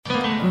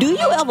Do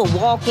you ever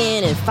walk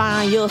in and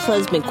find your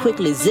husband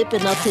quickly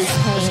zipping up his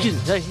pants?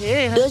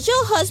 Does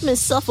your husband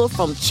suffer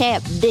from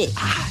chapped dick?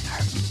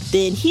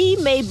 Then he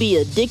may be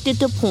addicted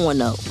to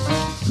porno.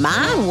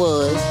 Mine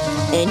was,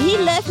 and he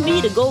left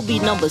me to go be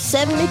number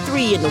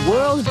 73 in the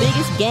world's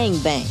biggest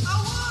gangbang.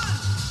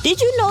 Did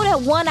you know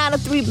that 1 out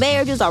of 3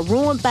 marriages are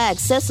ruined by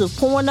excessive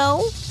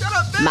porno?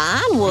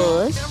 Mine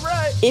was.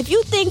 If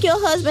you think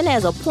your husband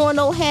has a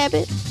porno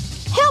habit,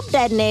 help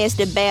that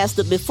nasty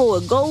bastard before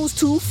it goes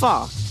too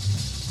far.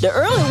 The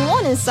early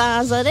warning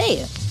signs are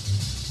there.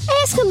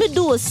 Ask him to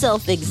do a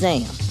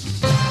self-exam.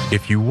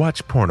 If you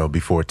watch porno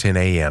before 10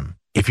 a.m.,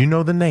 if you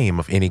know the name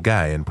of any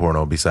guy in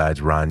porno besides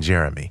Ron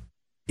Jeremy,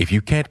 if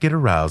you can't get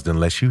aroused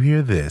unless you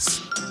hear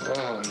this,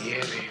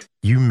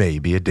 you may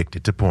be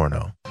addicted to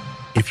porno.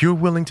 If you're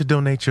willing to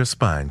donate your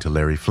spine to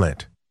Larry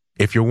Flint,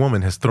 if your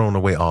woman has thrown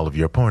away all of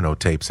your porno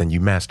tapes and you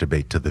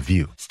masturbate to The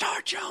View,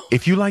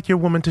 if you like your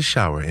woman to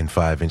shower in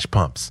 5-inch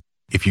pumps,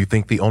 if you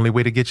think the only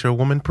way to get your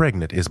woman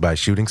pregnant is by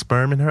shooting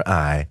sperm in her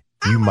eye,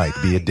 you might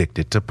be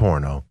addicted to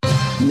porno.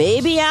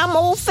 Maybe I'm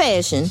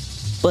old-fashioned,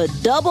 but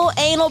double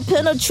anal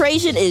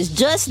penetration is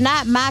just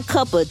not my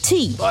cup of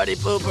tea. Party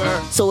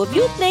pooper. So if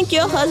you think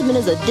your husband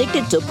is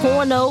addicted to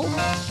porno,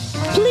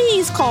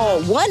 please call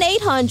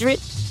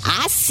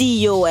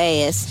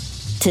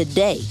 1-800-I-SEE-YOUR-ASS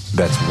today.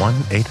 That's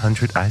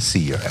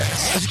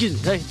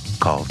 1-800-I-SEE-YOUR-ASS.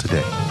 Call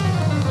today.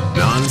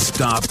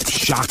 Non-stop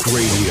shock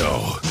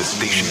radio. The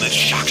station that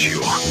shocks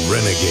you.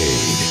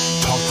 Renegade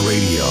Talk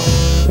Radio.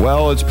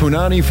 Well, it's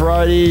Punani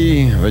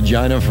Friday,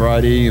 Vagina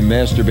Friday,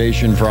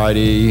 Masturbation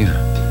Friday,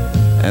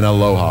 and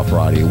Aloha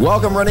Friday.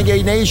 Welcome,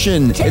 Renegade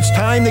Nation. It's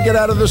time to get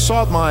out of the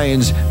salt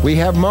mines. We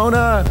have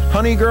Mona,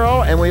 Honey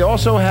Girl, and we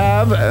also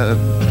have...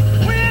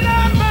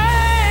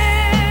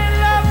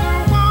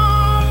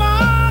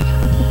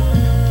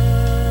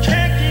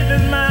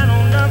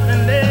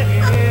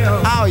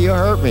 Ow, you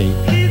hurt me.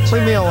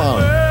 Leave me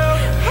alone.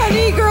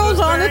 Honey Girl's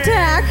on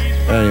attack.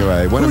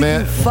 Anyway, when a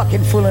man...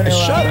 fucking fooling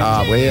around. Shut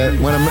up.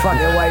 When a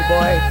fucking white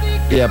boy.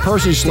 Yeah,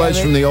 Percy Sledge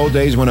from the old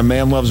days when a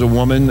man loves a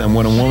woman and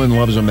when a woman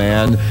loves a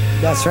man.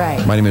 That's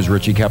right. My name is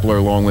Richie Kepler,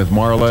 along with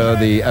Marla,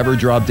 the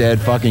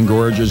ever-drop-dead fucking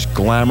gorgeous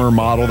glamour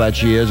model that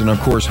she is. And, of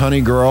course, Honey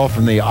Girl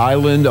from the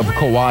island of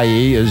Kauai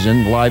is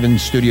live in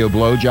Studio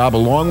Blowjob,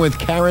 along with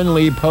Karen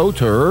Lee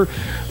Potter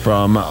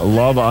from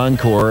Love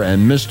Encore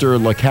and Mr.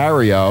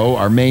 Lucario,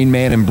 our main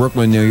man in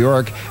Brooklyn, New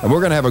York. And we're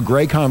going to have a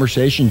great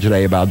conversation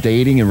today about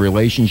dating and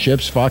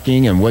relationships,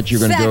 fucking, and what you're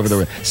going to do over the...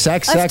 Let's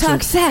talk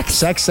sex.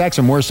 Sex,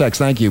 and more sex.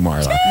 Thank you,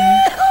 Marla.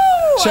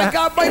 I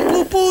got my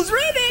poo-poos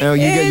ready. Oh,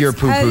 you get your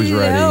poo-poos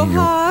ready.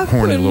 Your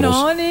horny little...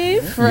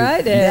 Punani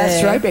Friday.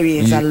 That's right, baby.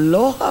 It's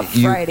Aloha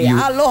Friday.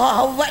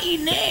 Aloha Hawaii.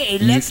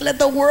 Let's let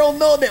the world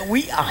know that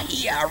we are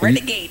here,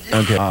 Renegade.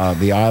 Okay.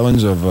 The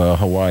islands of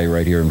Hawaii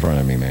right here in front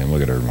of me, man.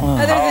 Look at her.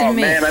 Other than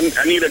me. Man, I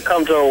need to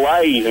come to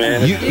Hawaii,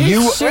 man.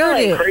 You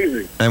really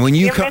crazy. And when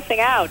You're missing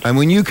out. And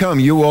when you come,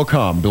 you will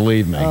come.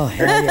 Believe me. Oh,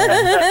 hell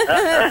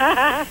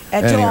yeah.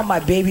 And to all my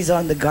babies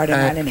on the Garden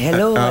Island,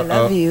 hello, I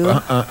love you.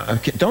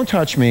 Okay, don't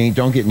touch me.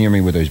 Don't get near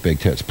me with those big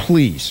tits,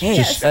 please. Yes.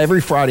 Just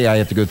every Friday I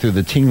have to go through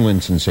the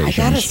tingling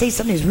sensation. I gotta say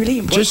something that's really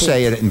important. Just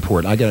say it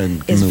important. I gotta.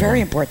 It's move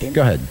very on. important.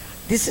 Go ahead.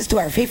 This is to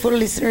our faithful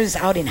listeners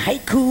out in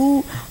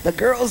Haiku, the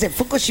girls in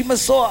Fukushima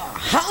Soa.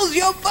 How's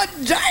your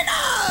vagina?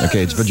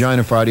 Okay, it's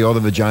Vagina Friday. All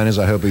the vaginas,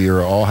 I hope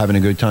you're all having a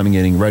good time and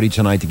getting ready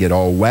tonight to get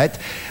all wet.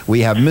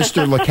 We have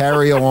Mr.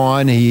 Lucario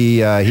on.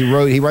 He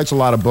writes a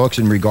lot of books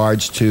in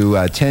regards to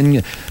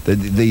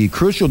the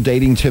crucial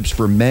dating tips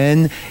for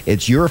men.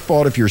 It's your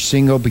fault if you're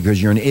single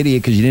because you're an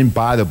idiot because you didn't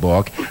buy the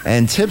book.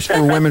 And tips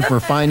for women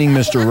for finding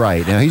Mr.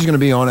 Right. Now, he's going to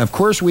be on. Of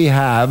course, we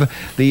have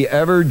the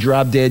ever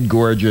drop-dead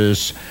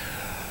gorgeous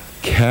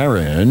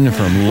Karen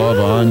from Love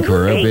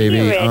Encore,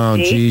 baby. Oh,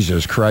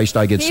 Jesus Christ,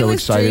 I get so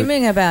excited. He was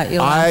dreaming about you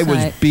last night.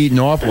 I was beaten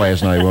off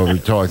last night while we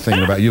were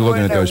thinking about you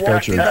looking at those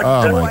pictures.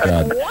 Oh, my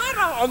God.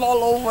 Water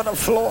all over the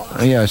floor.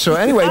 Yeah, so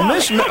anyway,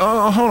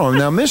 hold on.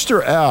 Now,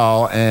 Mr.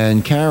 L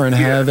and Karen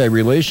have a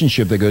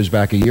relationship that goes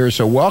back a year,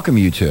 so welcome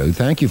you two.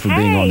 Thank you for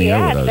being on the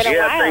air with us.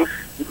 Yeah,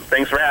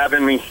 thanks for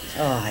having me.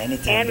 Oh,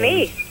 anytime. And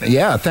me.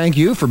 Yeah, thank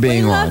you for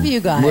being on. We love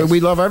you guys. We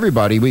love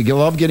everybody. We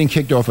love getting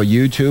kicked off of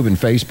YouTube and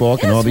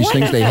Facebook and all these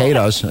things. They hate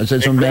us.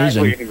 It's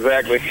amazing.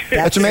 Exactly.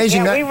 It's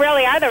amazing. Yeah, we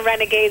really are the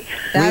renegades.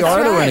 We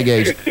are the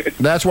renegades.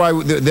 That's why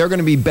they're going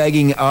to be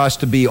begging us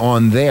to be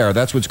on there.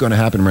 That's what's going to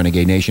happen,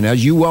 Renegade Nation.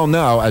 As you well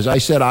know, as I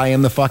said, I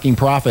am the fucking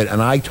prophet,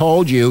 and I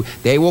told you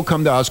they will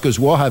come to us because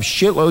we'll have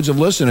shitloads of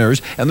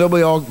listeners, and they'll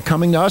be all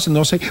coming to us, and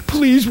they'll say,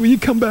 please, will you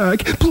come back?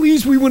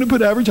 Please, we want to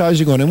put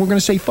advertising on. And we're going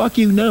to say, fuck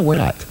you. No, we're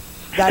not.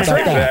 That's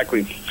right.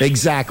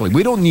 Exactly.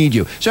 We don't need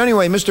you. So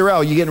anyway, Mr.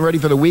 L, you getting ready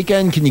for the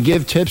weekend? Can you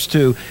give tips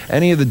to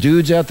any of the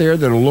dudes out there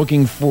that are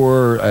looking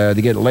for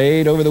to get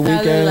laid over the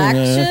weekend?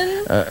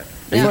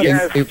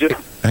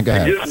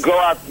 Just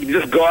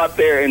go out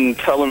there and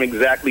tell them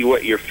exactly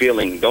what you're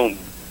feeling. Don't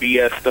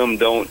BS them.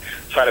 Don't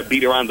try to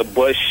beat around the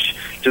bush.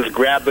 just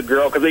grab the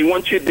girl because they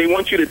want you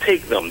to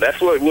take them.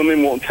 That's what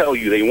women won't tell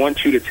you. They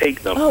want you to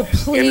take them. Oh,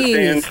 please. You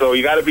understand? So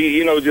you got to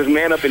be, just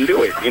man up and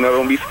do it.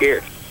 Don't be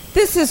scared.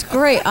 This is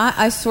great.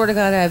 I sort of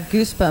got to have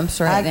goosebumps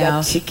right now.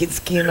 I got chicken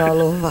skin all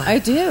over. I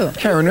do.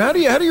 Karen, how do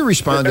you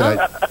respond to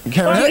that?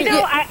 Karen,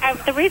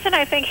 the reason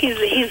I think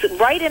he's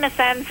right in a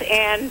sense,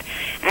 and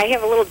I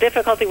have a little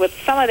difficulty with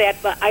some of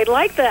that, but I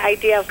like the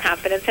idea of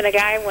confidence in a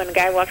guy when a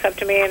guy walks up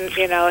to me and,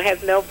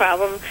 has no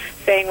problem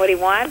saying what he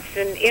wants,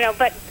 and,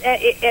 but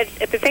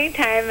at the same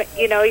time,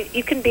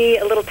 you can be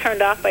a little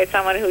turned off by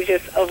someone who's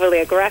just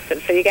overly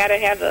aggressive, so you got to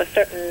have a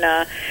certain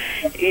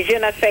je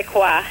ne sais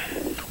quoi.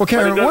 Well,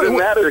 Karen, but it doesn't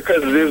matter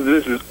because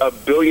this is a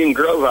billion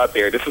girls out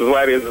there. This is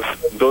why there's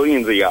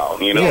billions of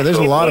y'all. Yeah, there's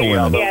a lot of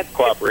women. Y'all don't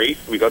cooperate.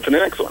 We go to the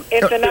next one.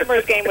 It's a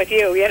numbers game with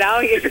you.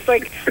 You're just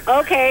like,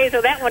 okay,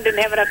 so that one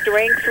didn't have enough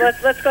drinks.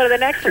 Let's go to the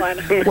next one.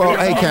 Well,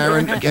 hey,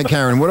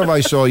 Karen, what if I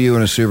saw you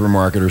in a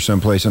supermarket or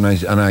someplace and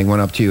I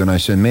went up to you and I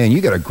said, "Man,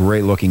 you got a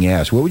great looking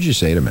ass." What would you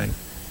say to me?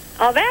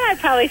 Oh, then I'd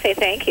probably say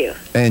thank you.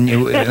 And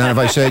if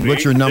I said,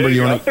 "What's your number?"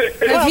 You want to?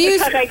 Well,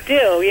 because I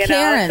do,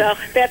 Karen. So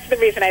that's the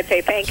reason I'd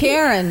say thank you.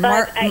 Karen,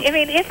 but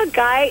if a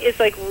guy is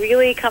like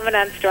really coming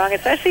on strong,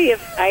 especially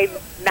if I'm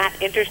not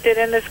interested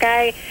in this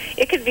guy,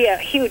 it could be a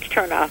huge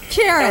turnoff.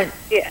 Karen.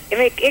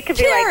 It could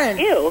be like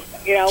you.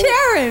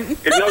 Karen.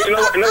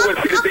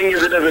 What the thing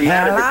is, it doesn't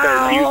matter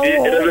because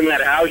it doesn't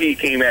matter how he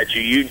came at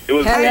you. It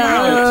was you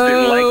just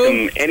didn't like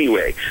him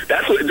anyway.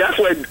 That's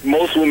what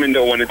most women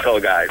don't want to tell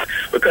guys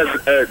because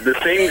the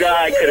same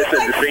guy could have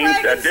said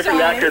a different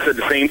guy could have said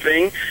the same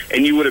thing,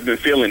 and you would have been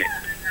feeling it.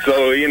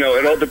 So,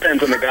 it all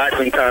depends on the guy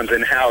sometimes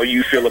and how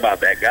you feel about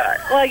that guy.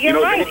 Well, you're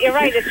right.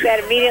 It's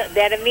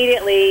that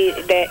immediately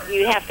that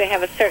you have to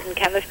have a certain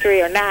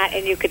chemistry or not,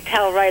 and you could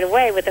tell right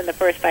away within the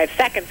first 5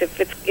 seconds if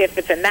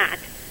it's a not.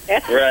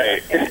 That's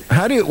right.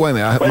 How do you, wait a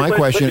minute,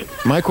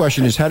 my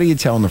question is, how do you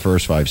tell in the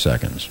first 5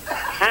 seconds?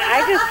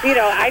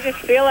 I just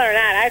feel it or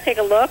not. I take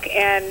a look,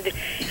 and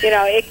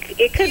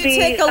it could be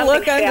take a something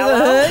look under shallow,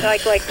 the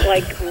hood?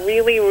 like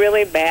really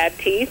really bad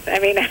teeth. I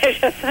mean, I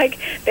just like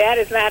that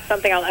is not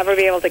something I'll ever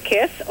be able to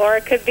kiss. Or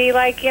it could be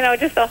like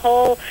just a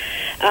whole,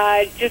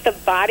 just a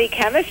body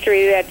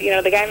chemistry that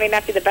the guy may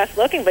not be the best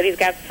looking, but he's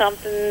got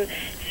something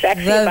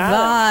sexy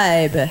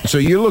about him. Vibe. So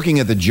you're looking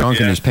at the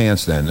junk in his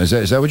pants, then? Is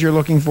that what you're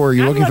looking for?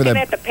 You're looking for that?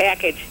 I'm looking at the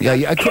package.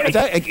 Yeah.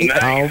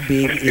 How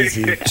big is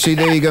he? See,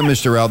 there you go,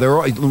 Mr. L.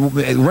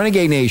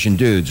 Renegade Nation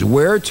dudes,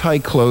 wear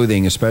tight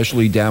clothing,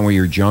 especially down where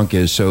your junk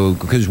is,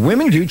 because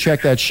women do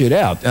check that shit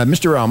out.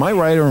 Mr. L, am I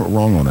right or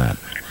wrong on that?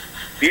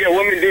 Yeah,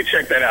 women do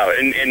check that out,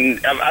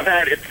 and I've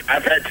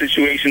had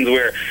situations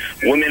where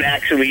women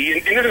actually,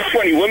 and this is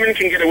funny, women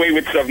can get away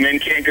with stuff men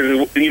can't,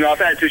 because I've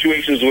had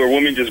situations where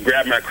women just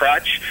grab my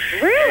crotch.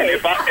 Really? And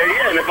if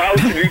I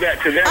was to do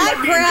that to them, I'd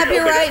grab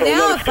you right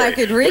now if I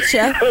could reach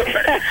you.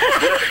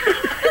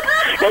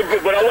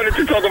 But I wanted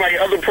to talk about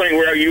your other point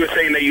where you were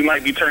saying that you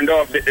might be turned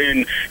off,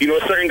 and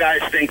certain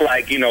guys think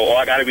like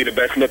I got to be the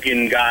best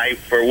looking guy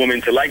for a woman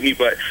to like me,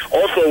 but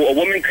also a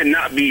woman could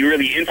not be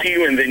really into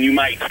you, and then you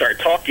might start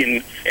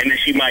talking. And then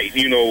she might,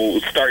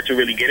 start to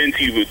really get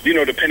into you,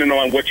 depending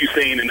on what you're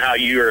saying and how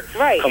you're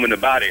coming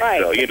about it.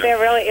 Right. So, if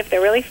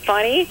they're really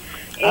funny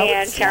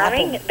and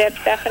charming,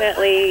 that's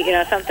definitely,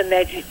 something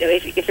that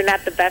if you're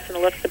not the best in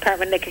the looks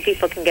department,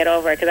 people can get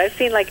over. Because I've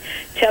seen like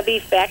chubby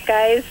fat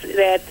guys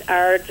that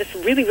are just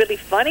really, really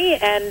funny,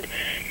 and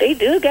they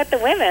do get the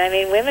women. I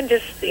mean, women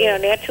just,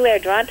 naturally are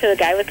drawn to a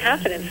guy with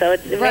confidence. So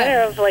it's a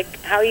matter of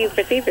like how you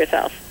perceive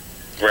yourself.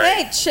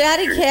 Right. Hey,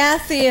 Chatty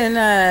Cathy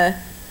and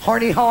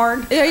Hardy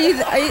Hard. we've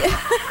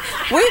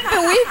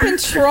been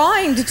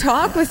trying to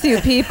talk with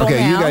you people. Okay,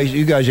 now.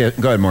 you guys,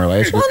 go ahead,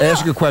 Marla.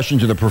 Ask a question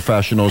to the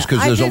professionals,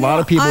 because there's a lot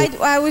of people.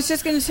 I was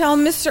just going to tell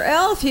Mr.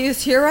 L if he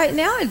was here right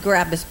now, I'd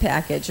grab his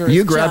package. Or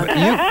You his grab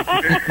junk.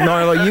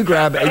 Marla. You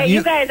grab. Hey,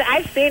 you guys,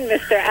 I've seen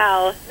Mr.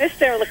 L.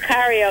 Mr.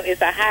 Lucario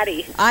is a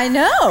hottie. I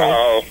know.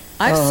 Oh.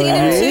 I've seen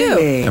him too.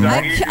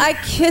 Really? I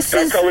kiss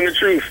his. Stop telling the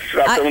truth.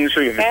 Telling the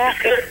truth.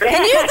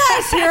 Can you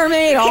guys hear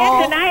me at all?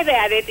 Can't deny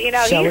that. He's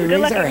a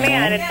good-looking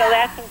man, and so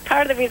that's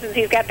part of the reasons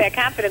he's got that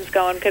confidence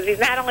going, because he's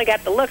not only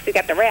got the looks, he's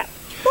got the rap.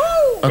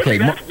 Okay.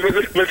 But see,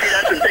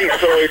 that's the thing.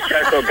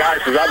 So guys,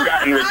 because I've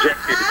gotten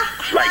rejected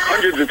like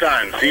hundreds of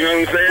times. You know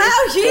what I'm saying?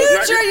 How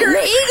huge are your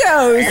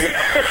egos?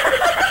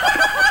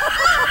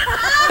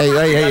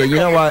 Hey, you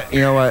know what?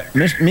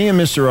 Me and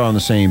Mr. are on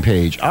the same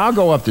page. I'll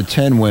go up to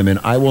 10 women.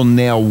 I will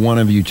nail one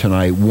of you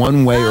tonight,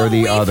 one way or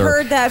the other. We've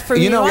heard that from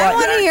you. You know what? I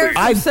want to hear it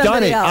from I've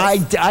done it.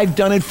 else. I've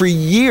done it for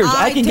years.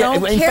 I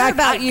don't care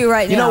about you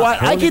right now. You know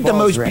what? I get the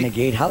most.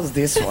 Renegade. How's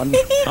this one?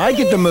 I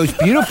get the most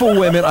beautiful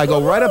women. I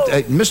go right up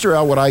to Mr.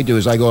 L. What I do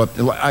is I go up.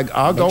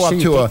 I'll go up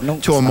to a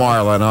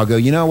Marla, and I'll go.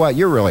 You know what?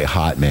 You're really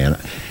hot, man,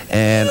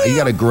 and you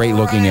got a great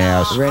looking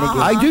ass. Renegade.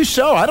 I do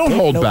so. I don't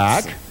hold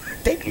back.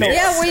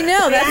 Yeah, we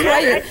know. That's why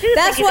you're.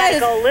 That's you why gotta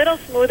go a little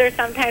smoother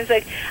sometimes.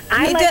 Like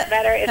I like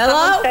better if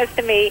someone says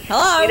to me,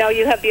 Hello?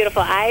 you have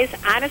beautiful eyes.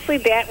 Honestly,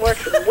 that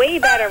works way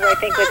better, I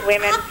think, with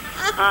women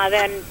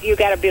then you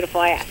got a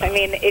beautiful ass. I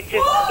mean, it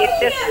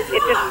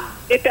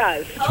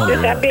does.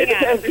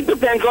 It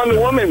depends on the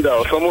woman,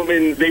 though. Some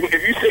women, if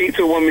you say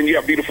to a woman you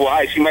have beautiful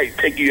eyes, she might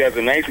take you as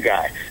a nice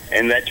guy,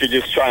 and that you're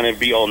just trying to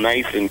be all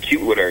nice and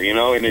cute with her, you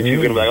know. And then she's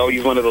gonna be like, "Oh,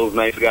 he's one of those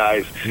nice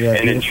guys,"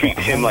 and then treat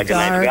him like a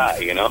nice guy,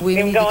 you know. We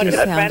need going to to do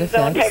the friend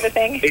zone type of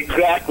thing.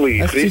 Exactly.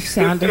 Let's do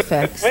sound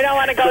effects. We don't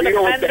want to go to the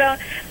friend zone,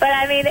 but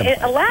I mean,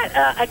 a lot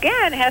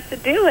again has to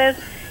do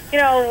with. You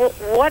know,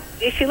 what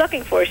is she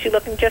looking for? Is she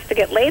looking just to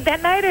get laid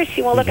that night, or is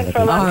she looking for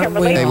a long-term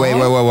relationship? Hey,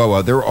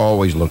 wait. They're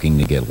always looking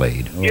to get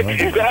laid.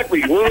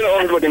 Exactly. Women are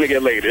always looking to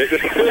get laid.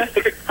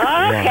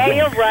 Okay,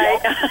 you're right.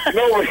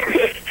 No,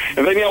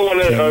 and then y'all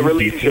want a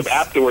relationship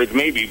afterwards,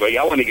 maybe, but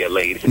y'all want to get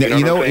laid.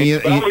 You know what I'm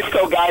saying? But I always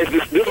tell guys,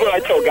 this is what I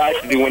tell guys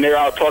to do when they're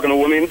out talking to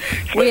women,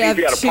 especially if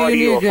you're at a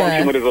party or a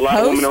function where there's a lot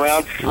of women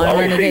around. I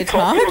always say,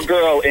 talk to a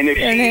girl, and if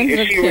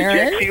she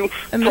rejects you,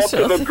 talk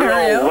to the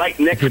girl right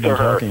next to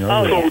her.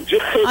 So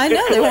just I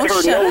know, to let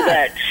her know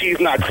that she's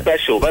not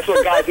special. That's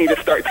what guys need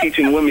to start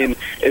teaching women,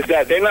 is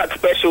that they're not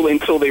special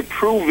until they're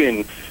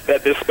proven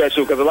that they're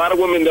special. Because a lot of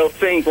women, they'll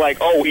think like,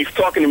 oh, he's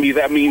talking to me,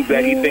 that means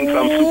that he thinks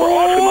I'm super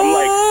awesome. I'm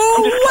like,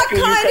 I'm just talking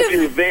to you because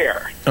you're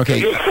there.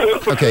 Okay,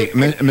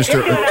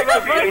 Mr.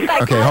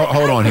 Okay,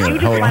 hold on here. You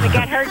just want to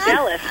get her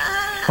jealous.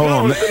 Hold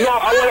on. No,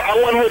 I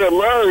want her to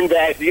learn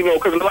that, you know,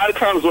 because a lot of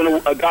times when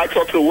a guy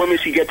talks to a woman,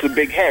 she gets a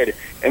big head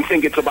and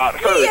think it's about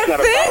her. It's not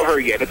about her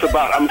yet. It's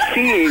about, I'm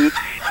seeing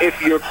if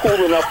you're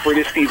cool enough for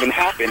this to even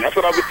happen. That's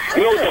what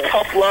it's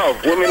tough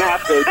love. Women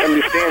have to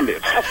understand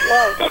it. Tough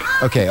love.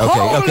 Okay. Hold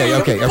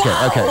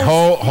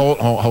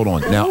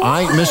on. Now,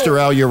 Mr.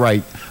 L, you're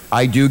right.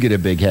 I do get a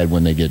big head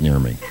when they get near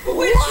me.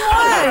 Which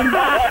one?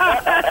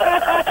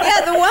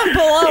 Yeah, the one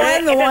below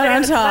and the one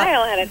on top.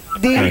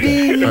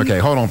 Okay,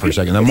 hold on for a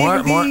second. Now,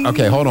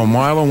 hold on.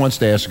 Marla wants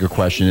to ask a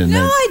question. And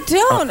no, I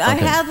don't. I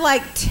had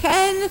like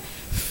 10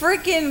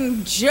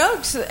 freaking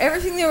jokes.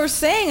 Everything they were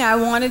saying, I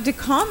wanted to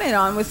comment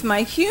on with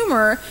my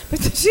humor, but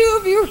the two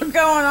of you were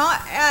going on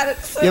at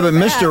it so but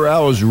bad. Mr.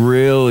 L is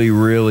really,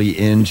 really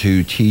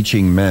into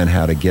teaching men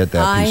how to get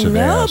that piece of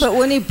ass. I know, but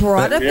when he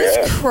brought up his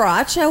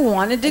crotch, I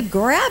wanted to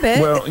grab it.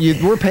 Well,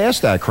 we're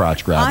past that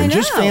crotch grabbing. I know.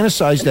 Just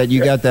fantasize that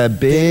you got that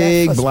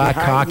big black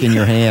cock in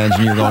your hands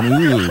and you're going,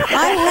 ooh.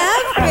 I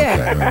have been.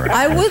 Okay, right.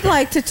 I would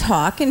like to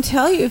talk and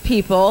tell you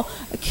people,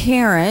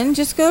 Karen,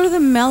 just go to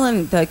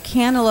the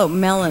cantaloupe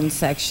melon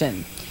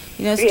section.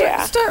 You know,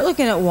 start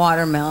looking at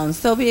watermelons.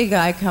 There'll be a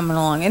guy coming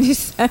along any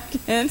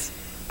second. And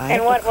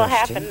what will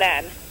happen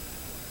then?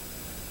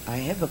 I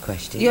have a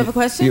question. You have a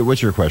question? Yeah,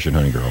 what's your question,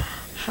 honey girl?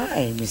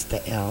 Hi, Mr.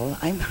 L.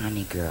 I'm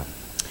Honey Girl.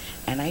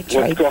 And I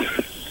tried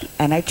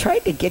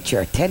to get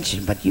your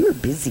attention, but you were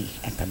busy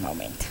at the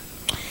moment.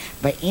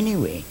 But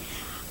anyway,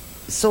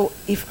 so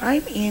if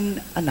I'm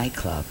in a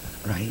nightclub,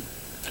 right,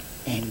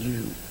 and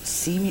you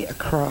see me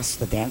across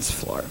the dance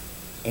floor,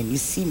 and you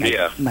see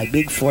my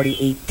big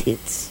 48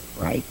 tits,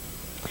 right?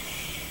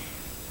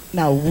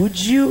 Now, would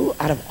you,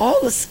 out of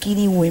all the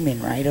skinny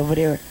women right over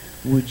there,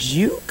 would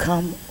you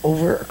come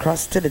over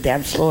across to the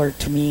dance floor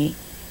to me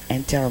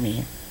and tell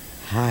me,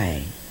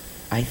 hi,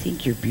 I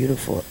think you're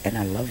beautiful and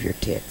I love your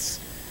tits?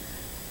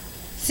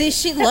 See,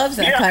 she loves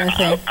that kind of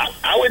thing.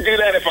 I would do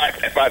that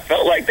if I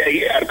felt like that.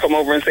 Yeah, I'd come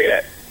over and say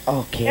that.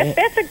 Okay.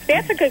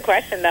 That's a good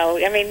question, though.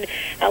 I mean,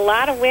 a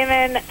lot of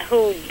women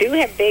who do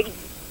have big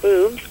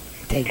boobs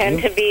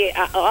tend to be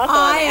also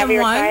on the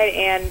heavier side,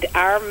 and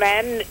are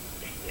men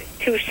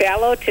too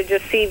shallow to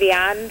just see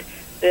beyond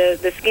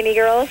the skinny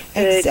girls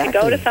to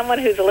go to someone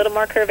who's a little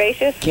more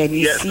curvaceous?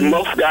 Yes,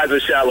 most guys are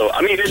shallow.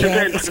 I mean, it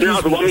depends.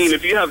 I mean,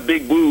 if you have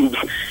big boobs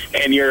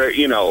and you're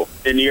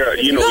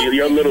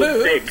a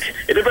little thick,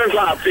 it depends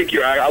on how thick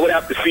you are. I would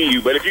have to see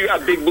you. But if you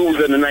got big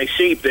boobs and a nice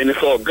shape, then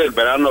it's all good.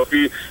 But I don't know if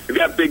you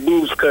got big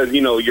boobs because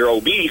you're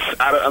obese.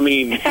 I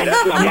mean,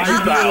 that's not my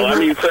style. I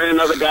mean, certain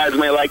other guys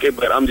might like it,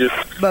 but I'm just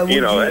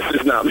that's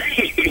just not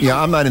me.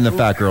 Yeah, I'm not in the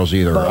fat girls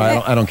either.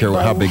 I don't care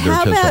how big their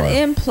tits are. How about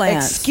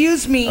implants?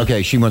 Excuse me.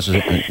 Okay, she wants to.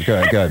 Go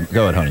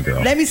ahead, honey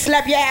girl. Let me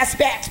slap your ass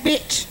back,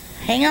 bitch.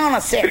 Hang on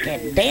a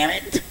second, damn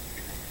it.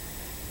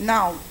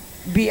 Now,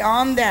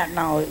 beyond that,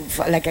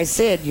 like I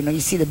said, you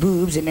see the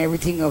boobs and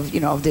everything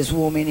of this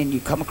woman, and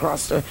you come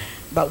across her.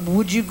 But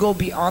would you go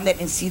beyond that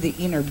and see the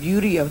inner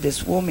beauty of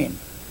this woman?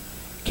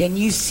 Can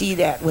you see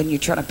that when you're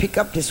trying to pick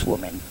up this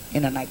woman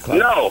in a nightclub?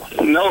 No,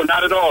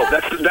 not at all.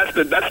 That's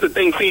the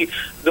thing. See,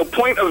 the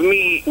point of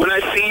me when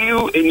I see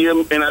you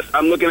and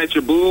I'm looking at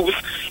your boobs,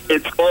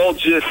 it's all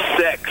just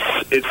sex.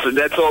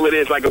 That's all it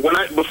is. Like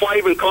before I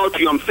even call to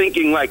you, I'm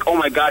thinking like, oh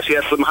my gosh, she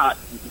has some hot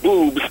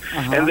boobs,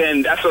 and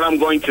then that's what I'm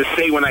going to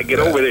say when I get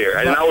over there.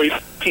 And I always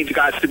teach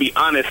guys to be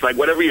honest. Like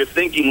whatever you're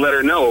thinking, let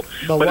her know.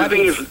 But the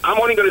thing is,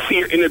 I'm only going to see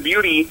her inner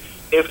beauty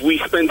if we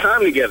spend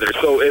time together.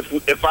 So if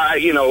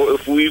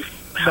we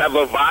have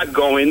a vibe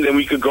going, then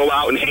we could go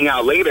out and hang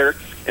out later.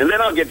 and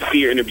then I'll get to see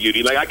your inner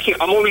beauty. Like,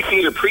 I'm only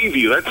seeing a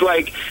preview. That's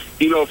like,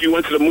 if you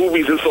went to the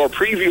movies and saw a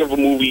preview of a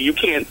movie, you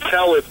can't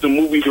tell if the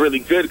movie's really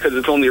good because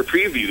it's only a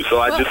preview.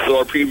 So I just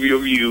saw a preview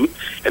of you,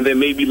 and then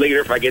maybe later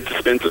if I get to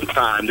spend some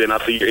time, then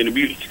I'll see your inner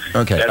beauty.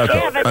 Okay.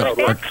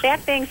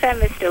 That being said,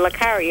 Mr.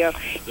 Lucario,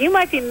 you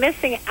might be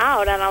missing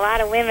out on a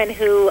lot of women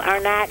who are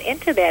not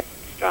into that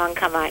strong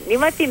come on. You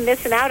might be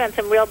missing out on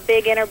some real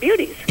big inner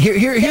beauties.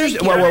 Here's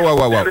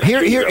whoa.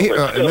 Here,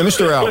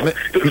 Mr. L. The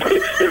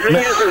thing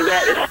is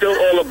that it's still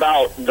all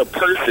about the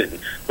person,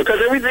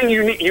 because everything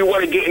you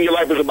want to get in your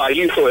life is about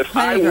you. So if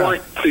I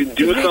want to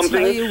do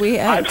something,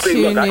 I'd say,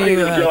 look, I think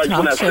this girl I just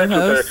want to have sex with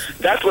her.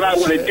 That's what I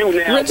want to do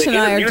now. Rich and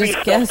I are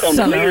just guests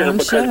on our own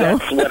show.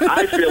 That's what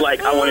I feel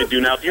like I want to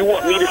do now. If you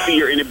want me to see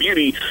your inner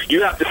beauty,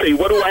 you have to say,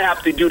 what do I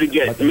have to do to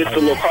get Mr.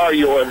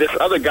 Lucario or this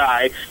other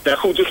guy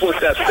who just wants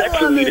to have sex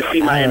with me to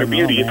see my inner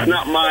beauty? It's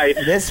not my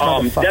that's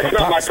not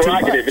my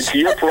prerogative. It's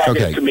your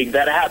prerogative to make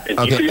that happen.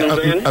 Okay. You see what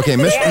I'm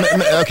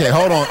saying? Okay,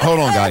 hold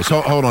on, guys.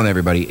 Hold on,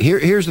 everybody.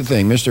 Here's the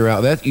thing, Mr.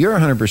 Al. You're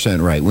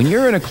 100% right. When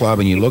you're in a club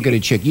and you look at a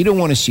chick, you don't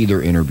want to see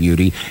their inner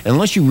beauty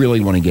unless you really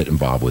want to get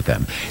involved with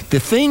them. The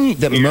thing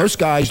that most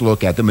guys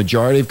look at, the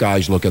majority of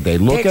guys look at, they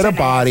look at a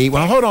body.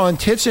 Well, hold on,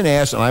 tits and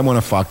ass, and I want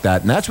to fuck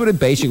that. And that's what it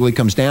basically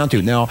comes down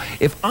to. Now,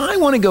 if I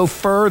want to go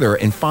further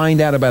and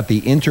find out about the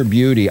inner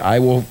beauty, I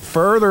will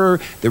further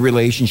the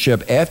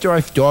relationship after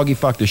I doggy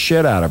fuck the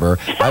shit out of her.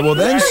 I will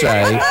then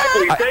say,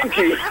 thank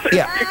you.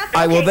 Yeah,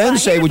 I will then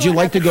say, would you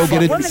like to go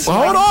get it?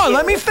 Hold on,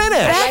 let me finish.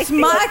 That's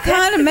my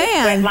kind of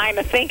man. Line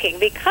of thinking,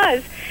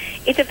 because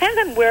it depends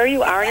on where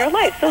you are in your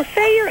life. So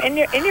say you're in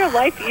your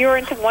life, you're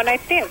into one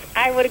night stands.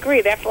 I would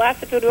agree that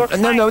philosophy would work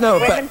fine. No.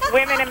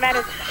 Women and men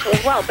as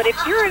well. But if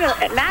you're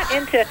I'm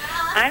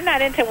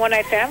not into one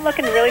night stand. I'm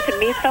looking really to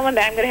meet someone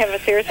that I'm going to have a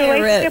serious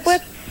relationship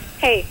with.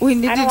 Hey, we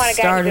need I don't to want a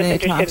guy start who's an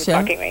interested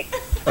in fucking me.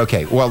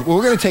 Okay, well,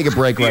 we're going to take a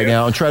break right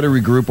now and try to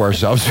regroup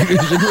ourselves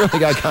because it really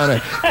got kind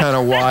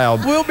of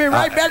wild. We'll be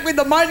right back with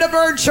the Mind the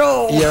Bird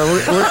Show. Yeah,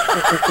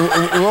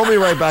 we'll be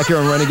right back here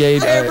on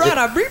Renegade. Hey,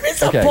 Rana, bring me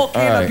some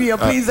volcano beer,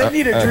 please. I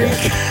need a drink.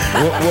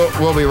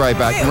 We'll be right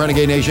back.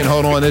 Renegade Nation,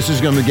 hold on. This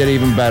is going to get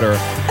even better.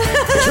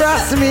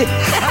 Trust me.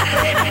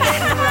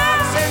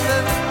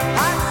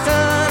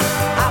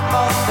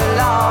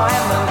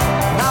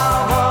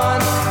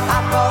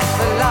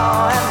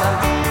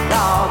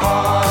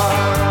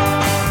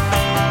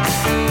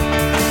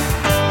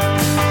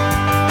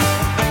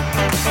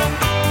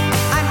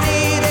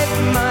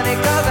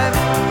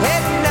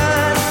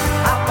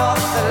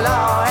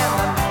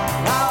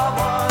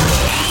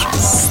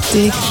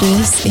 Stick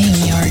this in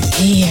your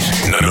ear.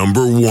 The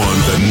number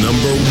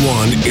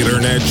one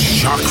internet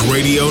shock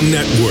radio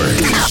network.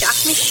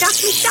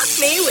 Shock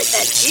me with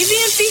that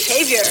deviant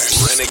behavior.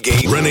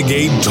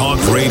 Renegade Talk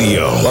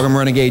Radio. Welcome,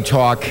 Renegade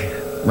Talk,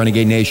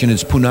 Renegade Nation.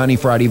 It's Punani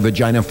Friday,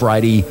 Vagina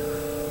Friday,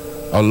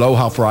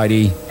 Aloha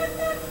Friday,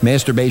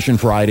 Masturbation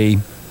Friday.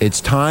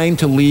 It's time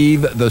to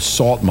leave the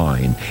salt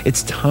mine.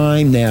 It's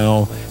time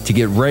now to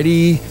get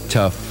ready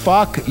to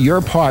fuck your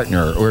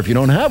partner, or if you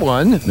don't have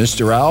one,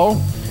 Mr.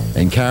 Al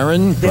and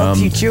Karen from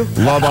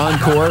Love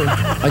Encore.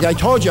 Like I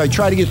told you, I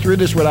try to get through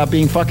this without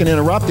being fucking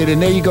interrupted,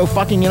 and there you go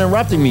fucking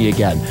interrupting me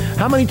again.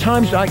 How many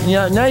times?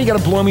 Now you got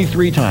to blow me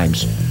 3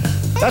 times.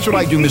 That's what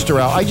I do, Mr.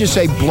 Al. I just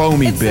say, blow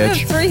me,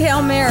 bitch. 3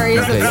 Hail Marys.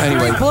 Okay,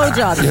 anyway.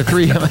 Blowjobs. Yeah,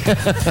 3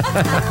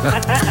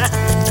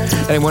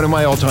 And one of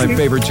my all-time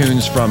favorite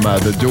tunes from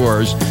The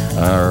Doors.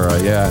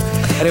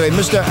 Anyway,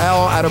 Mr.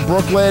 Al out of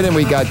Brooklyn, and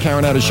we got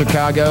Karen out of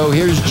Chicago.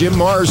 Here's Jim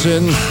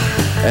Morrison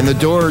and The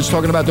Doors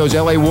talking about those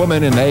LA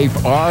women, and they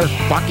are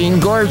fucking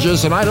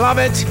gorgeous, and I love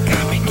it.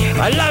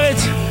 I love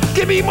it.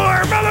 Give me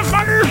more,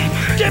 motherfucker.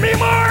 Give me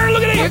more.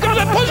 Look at it. Here comes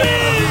that pussy.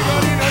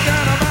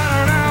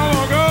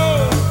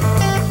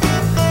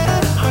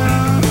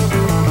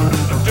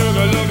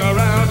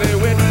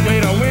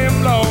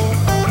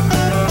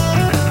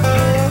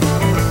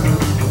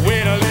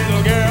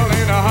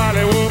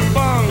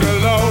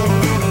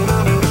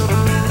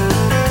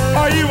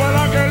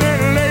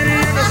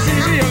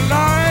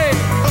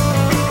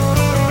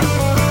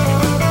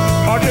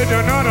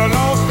 Another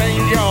lost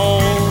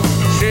angel,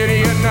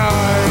 city at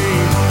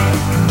night,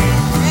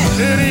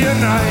 city at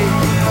night,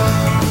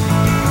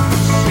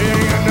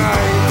 city at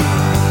night,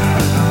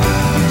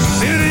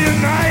 city at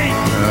night.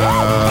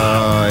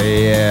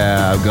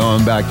 Yeah,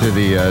 going back to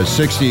the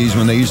 60s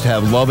when they used to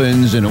have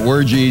love-ins and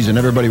orgies and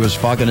everybody was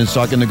fucking and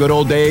sucking. The good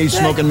old days,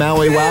 smoking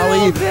Maui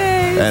Wowie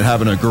and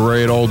having a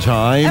great old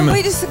time. And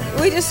we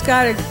just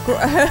got it.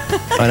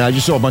 And I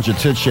just saw a bunch of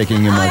tits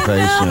shaking in my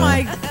face. Oh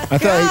my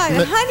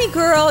God, honey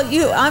girl,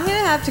 I'm gonna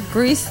have to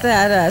grease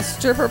that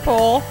stripper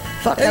pole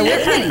Fuck,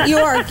 you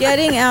are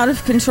getting out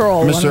of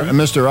control.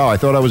 Mr. L, I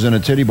thought I was in a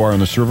titty bar on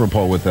the stripper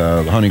pole with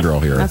the honey girl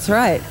here. That's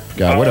right.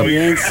 God, what you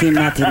ain't seen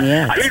nothing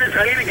yet. I need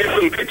to get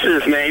some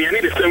pictures, man. I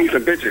need to send me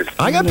some pictures.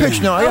 I got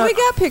pictures. No, we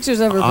got pictures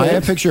of her boobs. I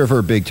have a picture of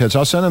her big tits.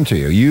 I'll send them to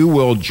you. You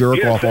will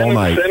jerk off all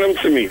night. Send them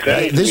to me.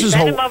 Send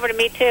them over to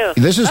me, too.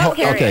 This is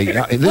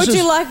okay. Would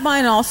you like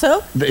mine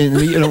also?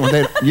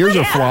 Yours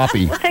are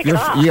floppy.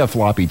 You have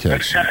floppy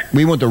tits.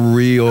 We want the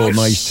real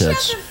nice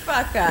tits. Shut the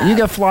fuck up. You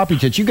got floppy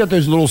tits. You got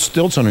those little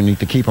stilts underneath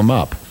to keep them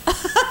up.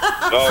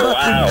 Oh,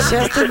 wow.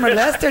 Chester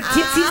molester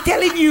tits. He's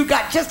telling you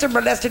got Chester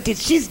molester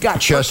tits. She's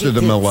got Chester the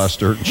tits.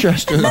 molester.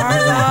 Chester.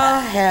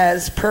 Marla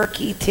has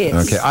perky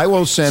tits. Okay, I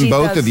will send she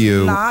both of you.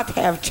 Does not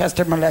have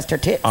Chester molester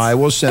tits. I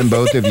will send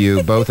both of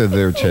you both of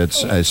their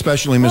tits,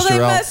 especially Mr. Well, they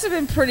L. must have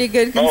been pretty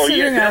good Oh,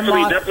 considering yeah,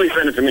 I'm definitely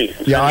send it to me.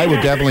 Yeah, I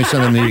would definitely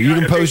send them to you. You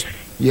can post.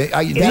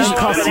 Yeah, These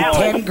cost you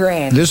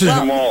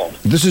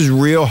 $10,000. This is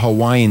real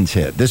Hawaiian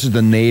tit. This is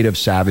the native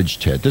savage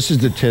tit. This is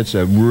the tits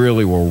that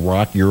really will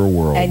rock your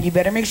world. And you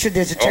better make sure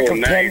there's a check of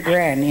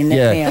 $10,000 in the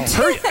mail.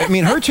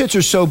 Her tits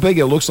are so big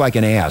it looks like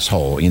an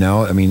asshole. You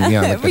know, I mean,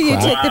 yeah. Like you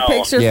take the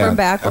picture from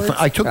backwards.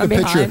 I took the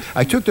behind. picture.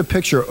 I took the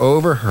picture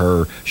over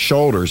her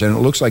shoulders, and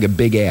it looks like a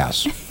big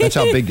ass. That's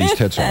how big these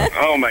tits are.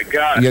 Oh my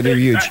God. Yeah, they're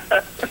huge.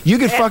 You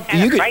could fuck.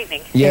 You could.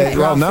 Frightening. Yeah.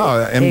 Well,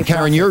 no. And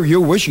Karen, you're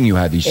wishing you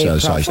had these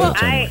size tits. Well,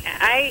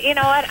 you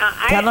know what?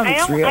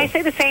 I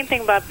say the same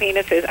thing about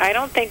penises. I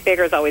don't think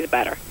bigger is always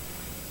better.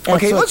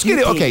 Okay, let's get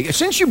it. Okay,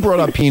 since you brought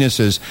up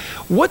penises,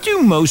 what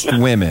do most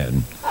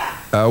women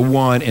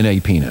want in a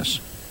penis?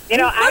 You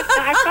know, I've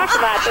talked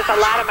about this a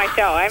lot on my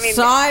show. I mean,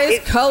 size,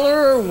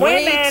 color,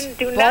 weight, women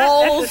do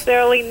not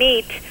necessarily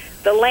need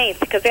the length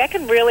because that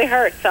can really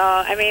hurt. So,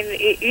 I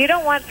mean, you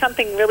don't want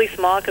something really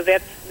small because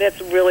that's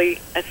really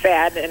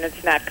sad and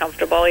it's not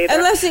comfortable either.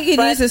 Unless you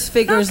can use his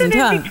fingers and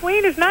tongue. Something in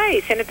between is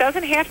nice, and it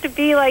doesn't have to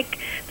be like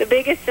the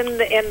biggest and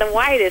the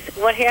widest.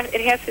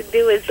 It has to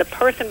do is the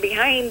person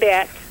behind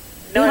that.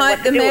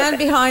 The man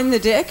behind the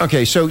dick.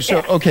 Okay, so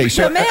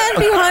the man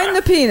behind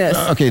the penis.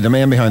 Okay, the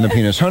man behind the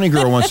penis. Honey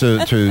Girl wants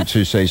to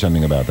say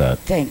something about that.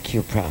 Thank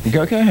you, Prophet.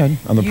 Go ahead.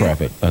 I'm the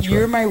prophet. That's right.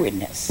 You're my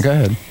witness. Go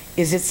ahead.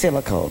 Is it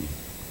silicone?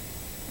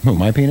 Who,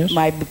 my penis?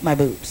 My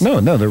boobs. No,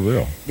 they're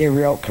real. They're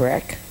real,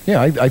 correct?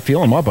 Yeah, I feel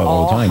them up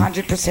all the time.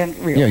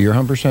 100% real. Yeah, you're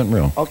 100%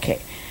 real.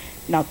 Okay.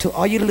 Now, to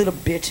all you little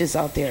bitches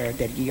out there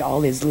that you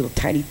all these little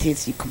tiny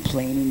tits, you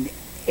complaining,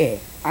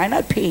 I'm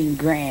not paying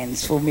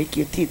grands for make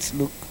your tits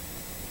look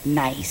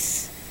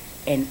nice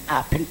and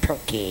up and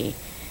perky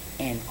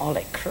and all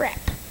that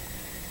crap.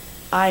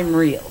 I'm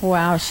real.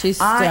 Wow, she's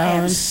stoned. I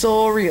am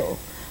so real.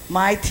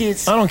 My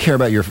tits. I don't care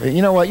about your.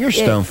 You know what? You're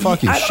stoned.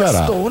 Fuck you. Shut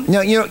up.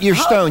 No, you're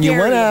stoned. You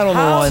went out on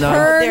the line.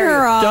 Turn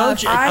her off.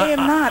 Don't you? I am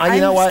not.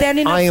 I'm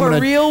standing up for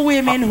real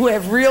women who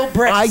have real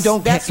breasts. I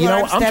don't. That's you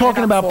know, I'm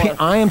talking about.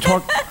 I am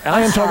talking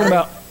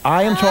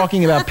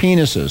about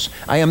penises.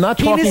 I am not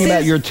talking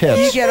about your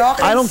tits. You get all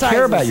kinds I don't of sizes.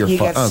 care about your. You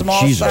get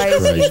small Jesus size,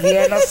 Christ.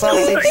 Vienna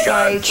sausage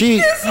size.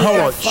 Gee, hold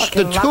on.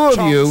 The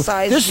two of you.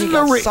 This is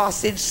the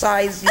sausage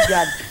size. You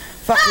got.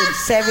 Fucking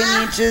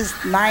 7 inches,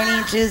 9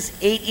 inches,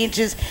 8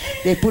 inches.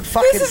 They put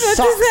fucking socks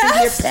in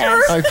their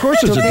pants. Of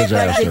course it's a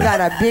disaster. Like they got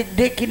a big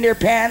dick in their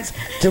pants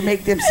to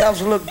make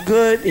themselves look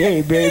good.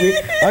 Hey, baby,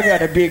 I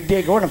got a big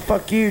dick. I want to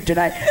fuck you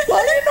tonight.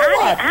 Well, you know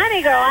what?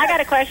 Honey girl, I got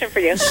a question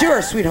for you.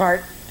 Sure,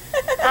 sweetheart.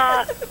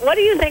 What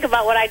do you think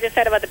about what I just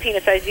said about the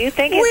penis size? Do you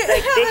think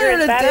it's bigger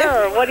is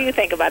better, or what do you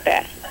think about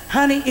that?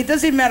 Honey, it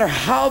doesn't matter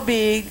how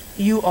big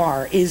you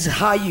are. It's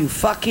how you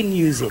fucking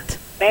use it.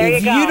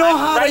 If you know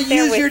how to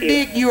use your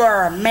dick, you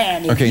are a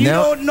man. If you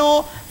don't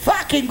know,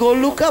 fucking go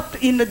look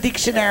up in the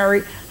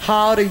dictionary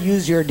how to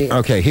use your dick.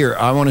 Okay, here,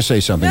 I want to say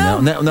something.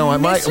 No, I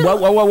might.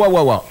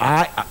 Whoa.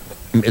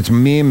 It's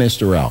me and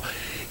Mr. L.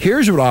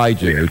 Here's what I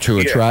do to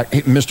attract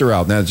Mr.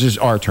 L. Now, this is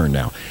our turn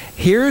now.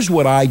 Here's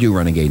what I do,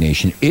 Renegade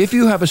Nation. If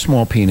you have a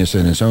small penis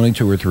and it's only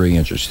 2 or 3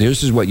 inches,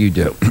 this is what you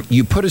do.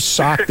 You put a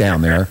sock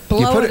down there.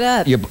 Blow it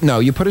up.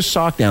 You put a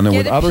sock down there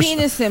with other. Get a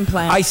penis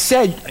implant. I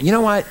said, you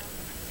know what?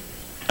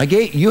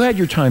 You had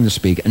your time to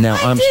speak, and now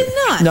I did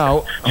not.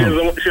 No, she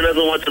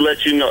doesn't want to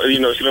let you know.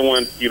 You know, she don't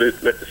want you to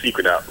let the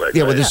secret out. Like,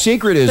 yeah, well, the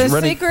secret is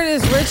Rich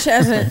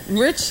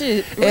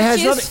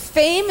is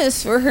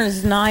famous for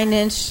his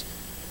 9-inch.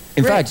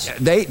 In fact,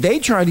 they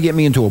tried to get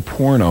me into a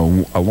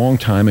porno a long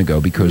time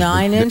ago because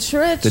 9-inch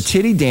Rich. The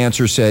titty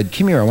dancer said,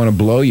 "Come here, I want to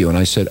blow you," and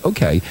I said,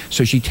 "Okay."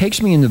 So she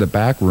takes me into the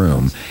back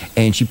room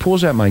and she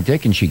pulls out my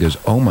dick and she goes,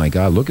 "Oh my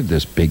God, look at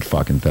this big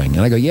fucking thing!"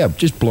 And I go, "Yeah,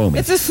 just blow me."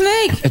 It's a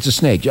snake. It's a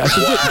snake. I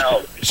said,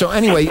 wow. So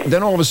anyway,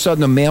 then all of a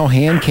sudden a male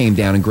hand came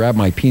down and grabbed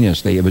my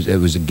penis. It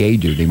was a gay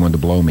dude. They wanted to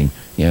blow me.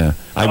 Yeah,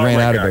 I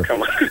ran out of there.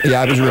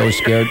 Yeah, I was really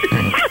scared.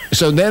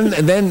 So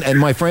then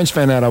my friends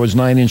found out I was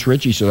 9-inch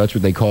Richie, so that's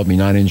what they called me,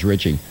 9-inch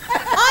Richie.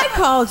 I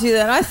called you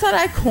that. I thought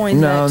I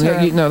coined that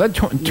term. No, that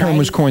term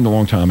was coined a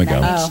long time ago.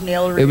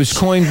 It was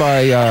coined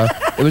by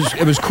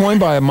it was coined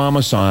by a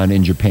mama-san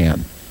in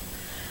Japan.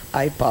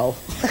 Aipo.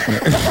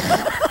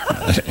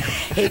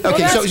 Okay,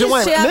 that's so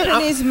wait a minute.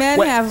 Japanese men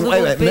have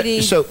little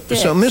bitty So,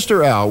 dicks.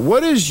 Mr. Al,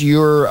 what is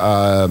your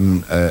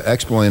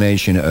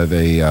explanation of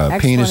a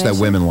penis that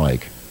women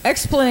like?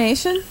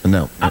 Explanation?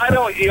 No. I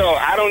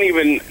don't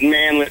even,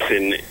 man,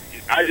 listen,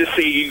 I just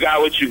say you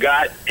got what you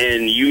got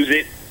and use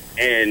it.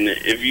 And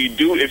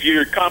if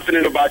you're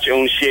confident about your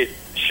own shit,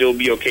 she'll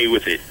be okay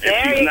with it.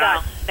 There you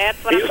go.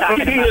 That's what I'm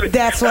talking about.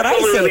 That's what I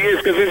say. say. It really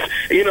is, because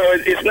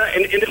it's not,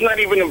 and it's not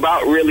even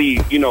about really,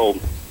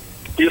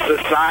 just a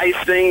size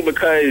thing,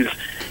 because,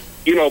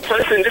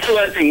 person, this is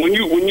another thing,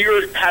 when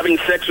you're having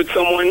sex with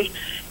someone,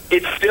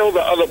 it's still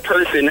the other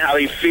person, how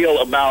they feel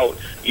about,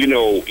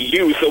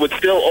 you. So it's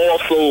still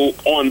also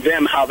on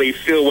them how they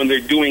feel when they're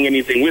doing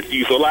anything with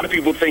you. So a lot of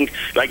people think,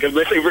 like,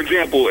 let's say, for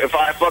example, if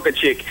I fuck a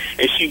chick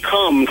and she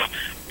comes,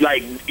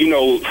 like,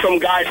 some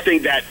guys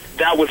think that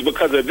was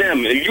because of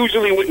them. And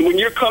usually when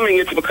you're coming,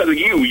 it's because of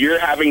you. You're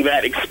having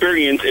that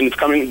experience, and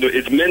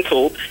it's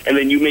mental, and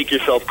then you make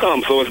yourself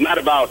come. So it's not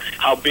about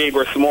how big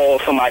or small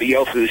somebody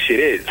else's shit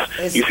is.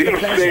 You see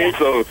what I'm saying?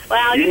 So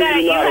you need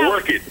to know how to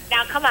work it.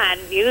 Now, come on.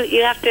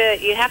 You have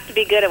to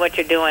be good at what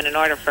you're doing in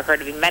order for her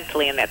to be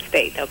mentally in that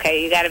state,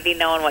 okay? You got to be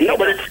knowing what you're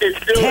doing. No, but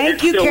it's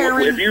still,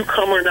 Karen. If you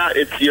come or not,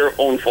 it's your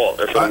own fault.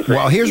 That's what I'm saying.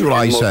 Well, here's what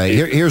I say.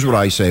 Here's what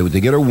I say. To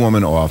get a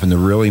woman off and to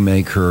really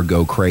make her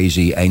go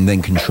crazy and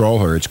then control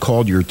her, it's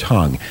called your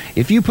tongue.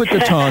 If you put the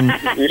tongue,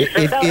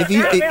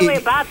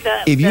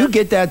 if you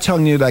get that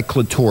tongue near that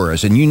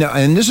clitoris, and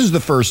and this is the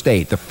first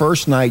date. The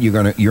first night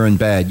you're in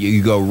bed,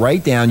 you go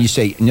right down. You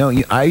say,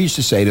 I used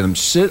to say to them,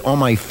 sit on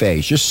my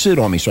face, just sit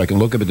on me, so I can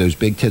look up at those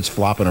big tits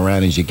flopping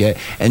around as you get,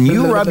 and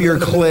you rub your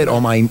clit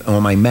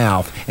on my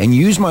mouth, and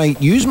use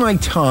my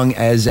tongue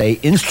as a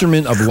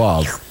instrument of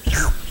love.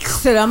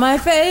 Sit on my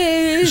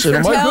face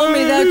and tell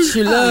me that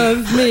you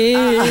love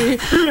me.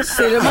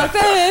 Sit on my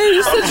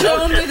face and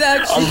tell me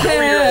that you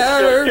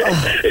care.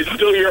 It's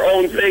still your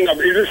own thing.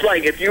 It's just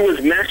like if you was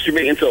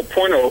masturbating to a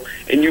porno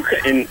and you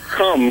couldn't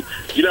come,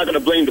 you're not going to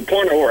blame the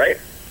porno, right?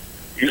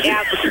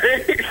 Yeah.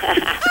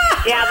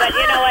 Yeah, but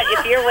you know what?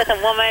 If you're with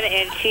a woman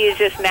and she's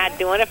just not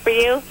doing it for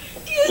you,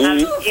 it's going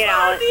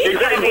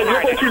to be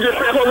hard. But you just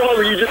said, hold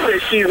on, you just said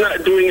she's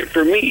not doing it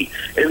for me.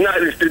 It's not.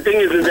 The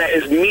thing is that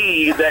it's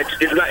me. That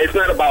it's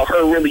not about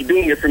her really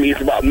doing it for me.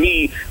 It's about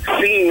me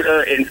seeing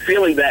her and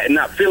feeling that and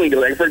not feeling it.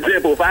 Like, for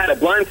example, if I had a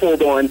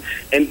blindfold on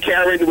and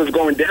Karen was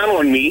going down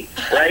on me,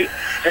 right,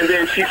 and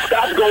then she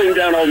stopped going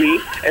down on me,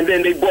 and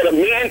then they brought a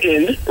man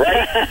in,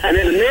 right, and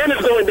then the man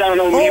is going down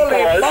on me,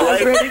 right?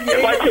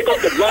 If I take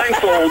off the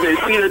blindfold and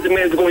see that the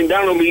man's going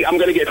down on me, I'm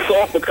going to get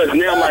soft because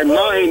now my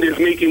mind is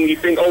making me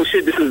think, oh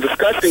shit, this is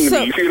disgusting to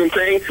me. You see what I'm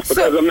saying?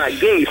 Because I'm not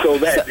gay. So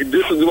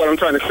this is what I'm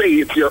trying to say.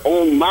 It's your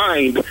own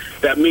mind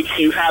that makes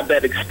you have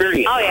that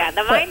experience. Oh yeah,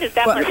 the mind is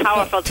definitely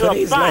powerful too.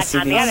 But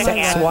on the other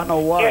hand, I'm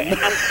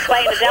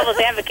playing the devil's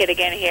advocate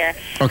again here.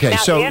 Okay,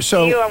 now,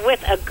 so you are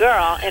with a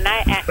girl, and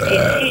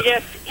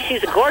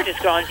she's a gorgeous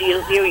girl, and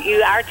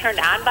you are turned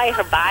on by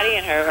her body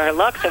and her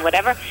looks or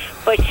whatever,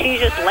 but she's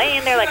just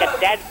laying there like a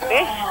dead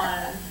fish.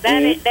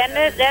 Then it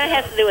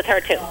has to do with her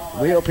too.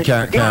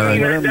 Karen.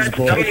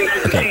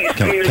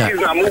 She's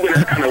not moving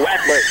that kind of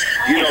whack, but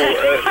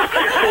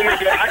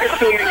I can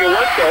still make it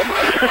work though.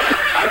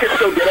 I can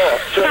still get off.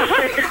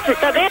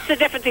 So that's the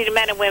difference between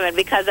men and women,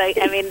 because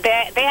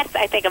that's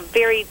I think a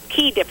very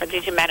key difference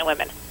between men and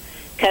women.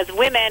 Because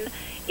women,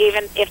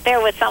 even if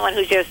they're with someone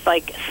who's just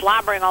like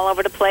slobbering all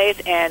over the place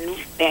and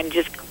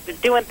just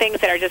doing things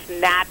that are just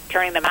not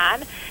turning them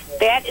on,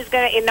 that is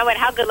going to, no matter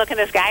how good looking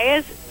this guy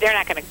is, they're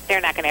not going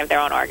to have their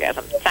own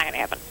orgasm. It's not going to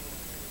happen.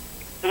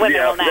 Women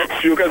will not.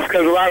 That's true, because for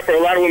a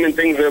lot of women,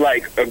 things are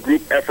like a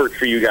group effort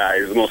for you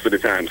guys most of the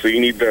time. So you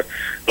need the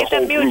it's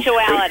a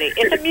mutuality.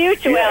 It's a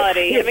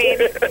mutuality. Yes. I mean,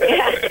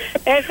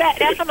 there's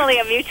definitely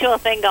a mutual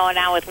thing going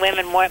on with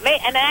women more.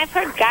 And I've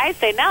heard guys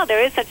say, no,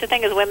 there is such a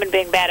thing as women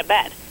being bad at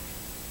bed.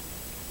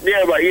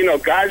 Yeah, but,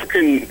 guys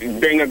can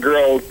bang a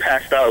girl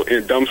passed out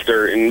in a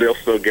dumpster and they'll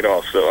still get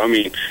off. So, I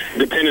mean,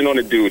 depending on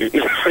the dude.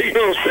 You know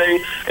what I'm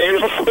saying?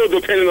 And also,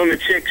 depending on the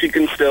chick, she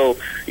can still,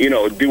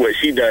 do what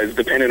she does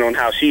depending on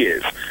how she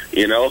is.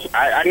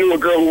 I knew a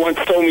girl who once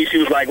told me, she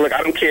was like, look,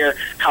 I don't care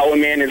how a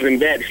man is in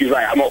bed. She's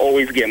like, I'm going to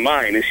always get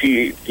mine. And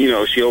she,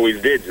 she always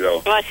did,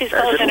 so. Well, she's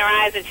closing her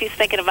eyes and she's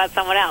thinking about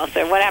someone else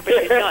or whatever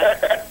she's doing.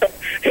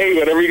 Hey,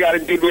 whatever you got to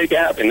do to make it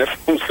happen. That's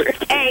what I'm saying.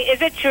 Hey,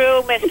 is it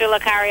true, Mr.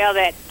 Lucario,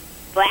 that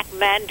black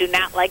men do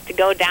not like to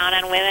go down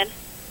on women?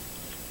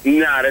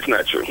 Nah, that's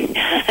not true.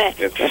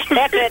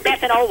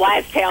 That's an old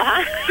wives' tale,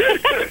 huh?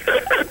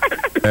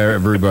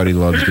 Everybody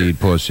loves to eat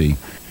pussy.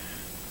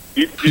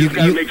 You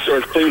gotta make sure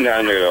it's clean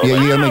down there, though.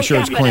 Yeah, you gotta make sure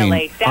it's clean.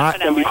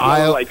 Definitely.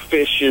 I like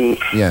fish and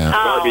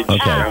garbage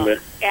down there.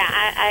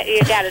 Yeah,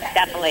 you gotta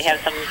definitely have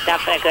some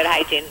definite good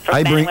hygiene for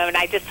men and women.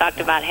 I just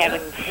talked about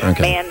having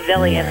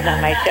manzillions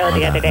on my show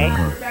the other day.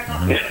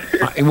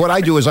 What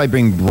I do is I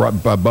bring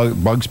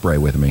bug spray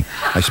with me.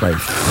 I spray.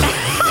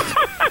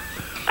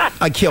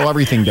 I kill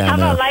everything down How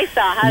there. about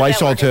Lysol? How's that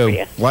Lysol working too. for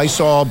you?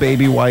 Lysol,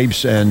 baby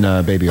wipes,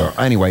 and baby oil.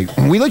 Anyway,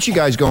 we let you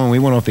guys go, and we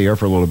went off the air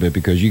for a little bit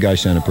because you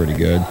guys sounded pretty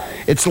good.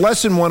 It's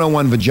Lesson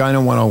 101, Vagina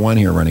 101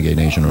 here, Renegade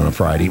Nation, on a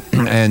Friday.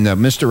 And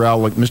Mr.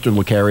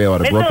 Lucario out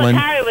of Brooklyn. Mr.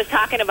 Lucario was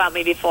talking about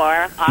me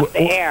before off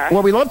the air.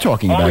 Well, we love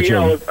talking about you.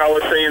 I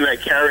was saying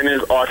that Karen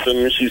is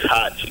awesome. She's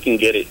hot. She can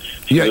get it.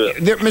 Yeah,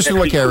 Mr.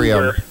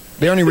 Lucario.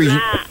 The only reason...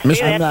 We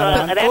got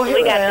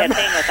that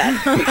thing with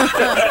us.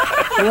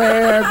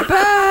 We're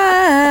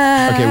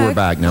back. Okay, we're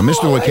back now.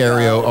 Mr.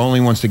 Lucario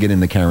only wants to get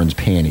into Karen's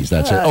panties.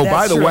 That's it. Oh,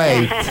 by the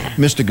way,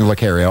 Mr.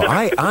 Lucario,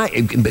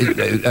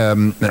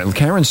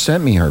 Karen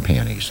sent me her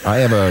panties. I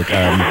have a...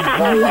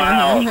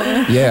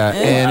 Yeah,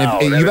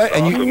 and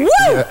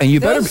you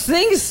better... Those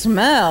things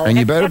smell. And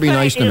you better be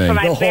nice to me. For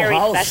my very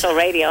special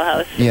radio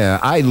host. Yeah,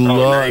 I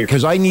love...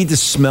 Because I need to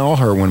smell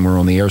her when we're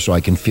on the air so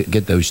I can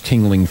get those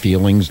tingling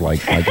feelings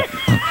like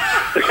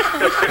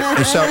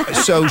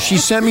so she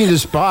sent me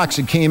this box.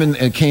 It came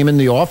in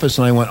the office,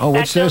 and I went, "Oh,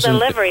 what's this?"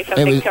 Delivery from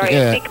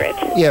Victoria's Secret.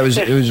 Yeah, it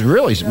was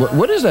really.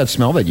 What is that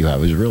smell that you have?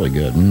 It was really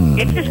good.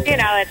 It's just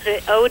it's an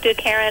ode to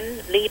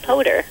Karen Lee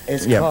Potter.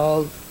 It's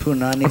called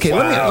Punani. Okay,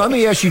 let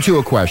me ask you two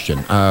a question.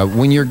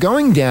 When you're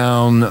going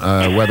down,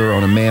 whether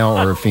on a male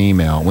or a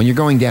female, when you're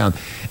going down.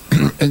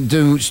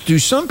 Do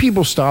some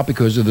people stop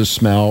because of the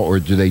smell,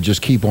 or do they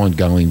just keep on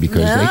going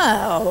because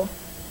No.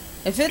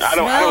 If it I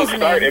don't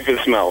start if it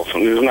smells.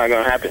 It's not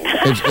going to happen.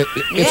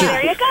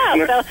 There you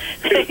go.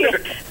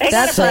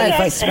 That's why if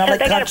I smell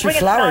like country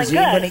flowers,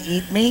 you're going to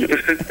eat me? I'm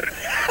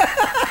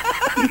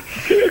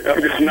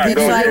just not Did you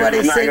going like what he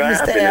It's not said, going to Mr.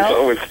 happen. L? It's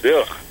over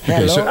still.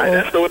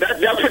 Hello?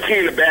 That puts me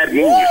in a bad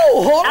mood.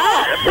 Whoa,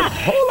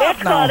 hold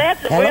up now.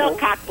 That's real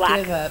cock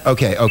block.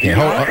 Okay,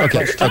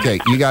 okay.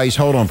 You guys,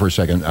 hold on for a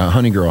second.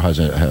 Honey Girl has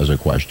a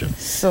question.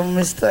 So,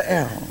 Mr.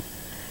 L,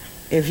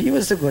 if you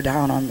was to go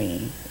down on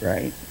me,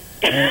 right,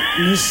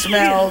 and you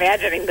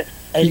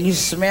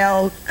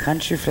smell,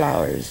 country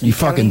flowers, you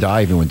fucking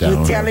die if you went down on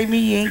You're her. telling me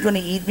you ain't gonna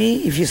eat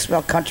me if you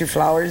smell country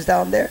flowers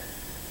down there?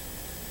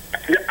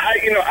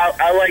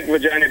 I like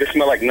vagina to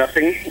smell like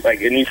nothing. Like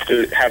it needs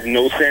to have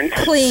no scent.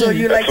 Clean. So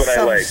you That's what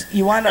I like.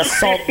 You want a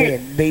salt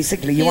bed,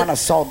 basically. You want a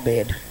salt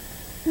bed.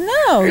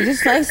 No, he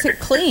just likes it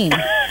clean.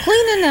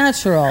 Clean and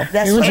natural.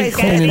 That's what I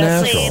said.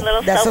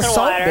 That's a soap salt and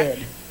water. bed.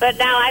 But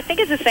now I think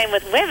it's the same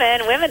with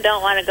women. Women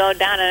don't want to go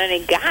down on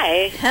any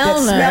guy. Hell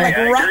no. Smell like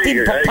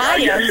rotten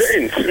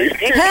papayas.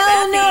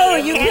 Hell no,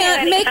 you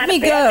can't make me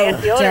go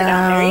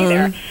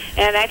down.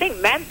 And I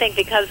think men think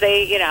because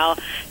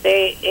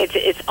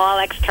it's all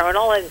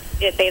external and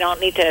they don't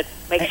need to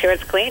make sure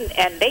it's clean,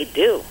 and they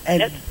do.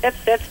 And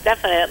that's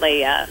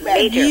definitely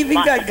major. You even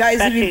got guys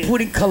especially- even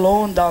putting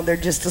cologne down there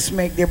just to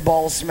make their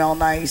balls smell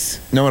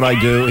nice. Know what I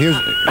do?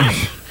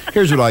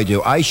 Here's what I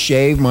do. I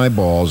shave my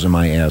balls and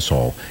my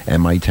asshole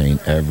and my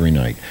taint every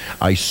night.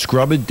 I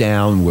scrub it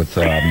down with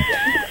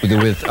Costco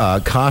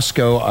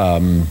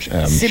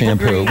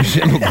shampoo,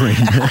 Simple Green.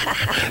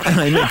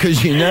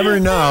 Because you never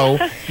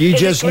know. You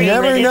just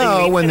never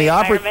know when the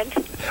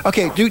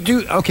Okay,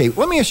 okay.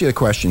 Let me ask you a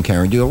question,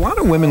 Karen. Do a lot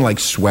of women like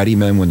sweaty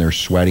men when they're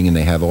sweating and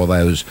they have all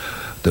those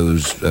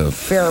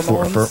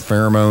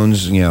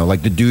pheromones? You know,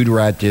 like the dude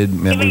rat did.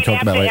 Remember we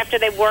talked about after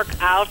they work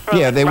out.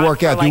 They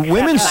work out. Do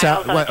women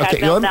sound like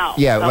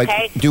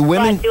do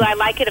women? But do I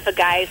like it if a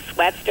guy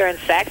sweats during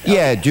sex?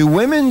 Yeah. Do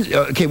women?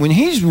 Okay, when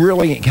he's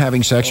really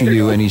having sex with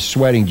you and he's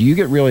sweating, do you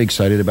get really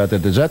excited about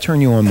that? Does that turn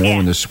you on more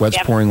when the sweat's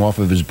pouring off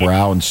of his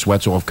brow and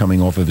sweat's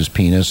coming off of his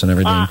penis and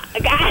everything?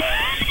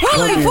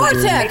 Holy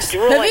vortex!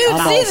 Have you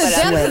seen the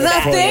depth of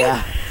that thing?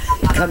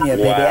 Come here,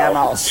 baby. I'm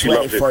all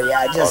sweaty for you.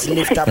 I just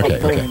lift up a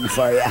broom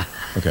for you.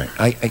 Okay.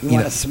 You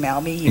want to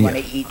smell me? You want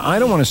to eat me? I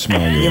don't want to smell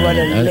you. You want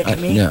to lick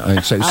me? Yeah,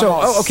 I'd say.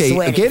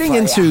 Okay. Getting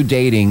into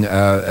dating,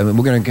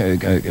 we're going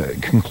to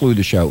conclude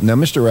the show now.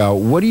 Mr. Al,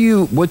 what do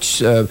you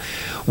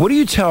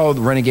tell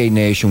the Renegade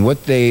Nation?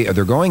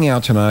 They're going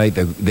out tonight.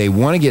 They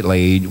want to get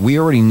laid. We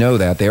already know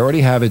that. They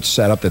already have it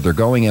set up that they're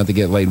going out to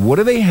get laid. What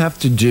do they have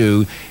to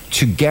do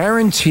to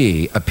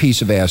guarantee a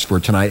piece of ass for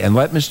tonight? And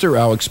let Mr.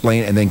 Al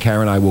explain, and then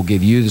Karen and I will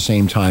give you the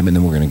same time, and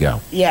then we're going to go.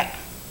 Yeah.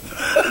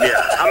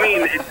 Yeah, I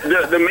mean,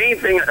 the main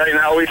thing, and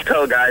I always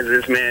tell guys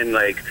is, man,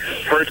 like,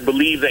 first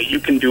believe that you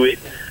can do it,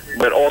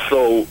 but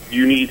also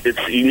you need to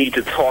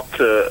talk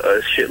to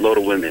a shitload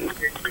of women.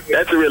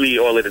 That's really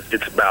all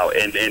it's about.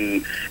 And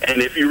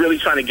if you're really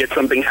trying to get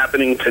something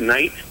happening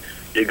tonight,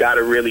 you got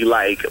to really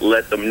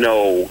let them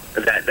know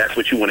that that's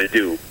what you want to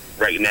do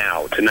right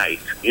now, tonight.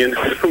 You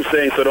know what I'm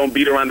saying? So don't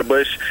beat around the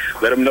bush.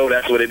 Let them know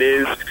that's what it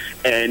is.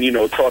 And,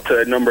 talk to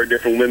a number of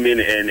different women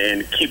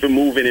and keep it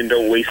moving and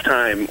don't waste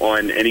time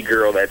on any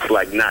girl that's,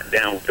 not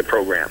down with the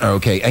program.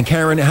 Okay. And,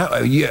 Karen,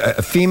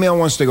 a female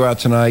wants to go out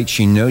tonight.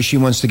 She knows she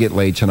wants to get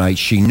laid tonight.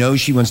 She knows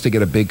she wants to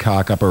get a big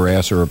cock up her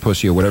ass or a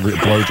pussy or whatever,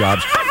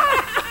 blowjobs.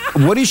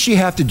 What does she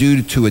have to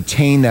do to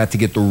attain that, to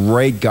get the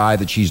right guy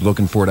that she's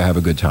looking for to have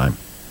a good time?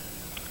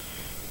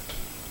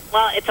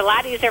 Well, it's a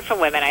lot easier for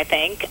women, I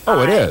think.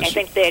 Oh, it is. I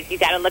think that you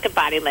got to look at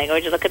body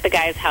language. Look at the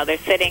guys, how they're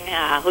sitting,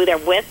 who they're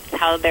with,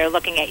 how they're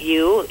looking at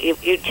you.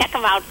 You check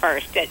them out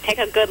first. Take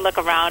a good look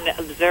around.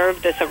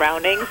 Observe the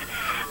surroundings.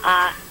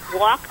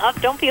 Walk up.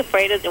 Don't be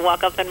afraid to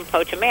walk up and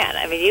approach a man.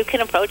 I mean, you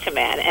can approach a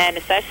man, and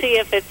especially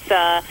if it's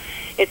a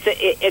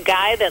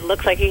guy that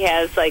looks like he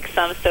has like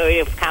some sort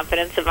of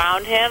confidence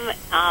around him.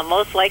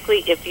 Most likely,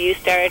 if you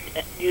start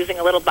using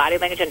a little body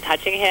language and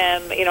touching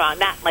him,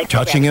 not like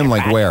touching him,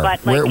 like where?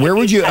 But, like, where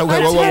would you?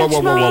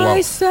 Whoa.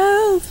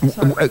 Myself.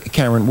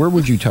 Karen, where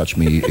would you touch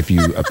me if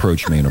you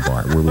approached me in a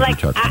bar? Where would you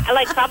touch me?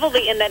 Like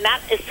probably in the not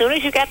as soon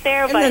as you get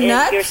there, but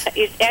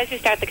as you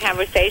start the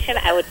conversation,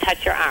 I would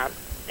touch your arm.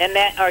 And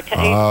that, or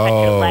touch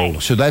your leg.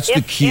 So that's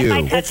the cue.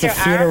 If I touch your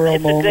arm,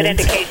 it's a good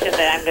indication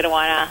that I'm going to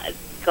want to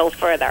go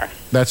further.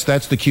 That's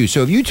the cue.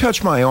 So if you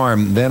touch my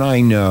arm, then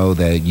I know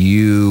that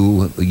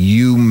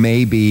you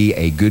may be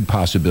a good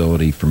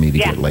possibility for me to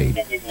get laid.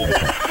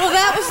 Well,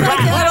 that was like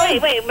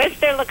wait,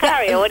 Mr.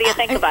 Lucario, what do you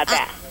think about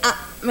that?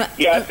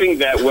 Yeah, I think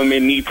that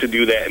women need to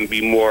do that and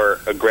be more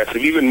aggressive.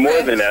 Even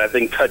more than that, I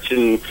think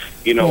touching,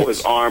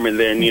 his arm and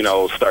then,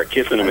 start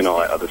kissing him and all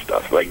that other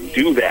stuff. Like,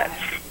 do that.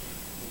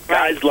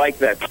 Guys like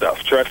that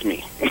stuff, trust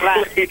me.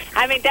 Right.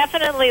 I mean,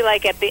 definitely,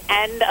 like, at the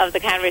end of the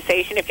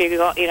conversation, if you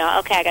go,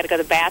 okay, I got to go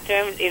to the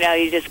bathroom,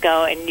 you just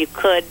go and you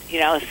could,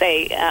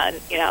 say, a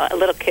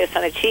little kiss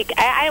on the cheek.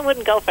 I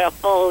wouldn't go for a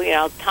full,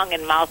 tongue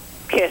and mouth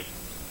kiss.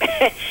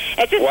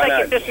 It's just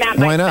it's just not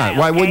my Why not? style,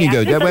 Why wouldn't you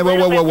go?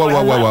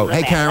 Whoa.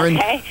 Hey, Karen,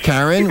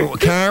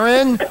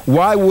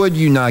 why would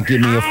you not give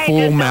me a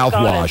full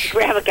mouthwash?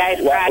 Grab a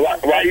guy's why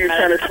are you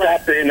trying to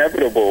stop the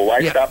inevitable?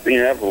 Why stop the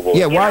inevitable?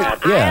 Yeah, why?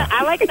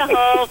 I like the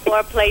whole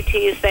foreplay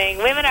tease thing.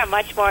 Women are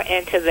much more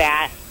into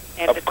that.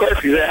 Of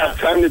course, you don't have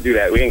time to do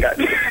that. We ain't got.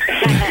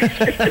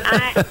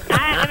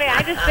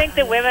 I just think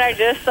that women are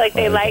just like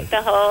they like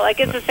the whole. Like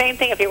it's the same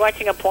thing if you're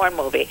watching a porn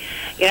movie.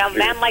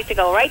 Men like to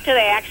go right to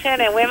the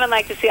action, and women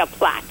like to see a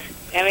plot.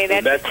 I mean,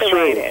 that's the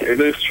way it is.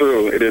 It is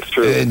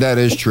true. That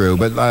is true.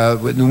 But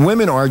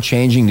women are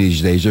changing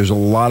these days. There's a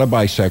lot of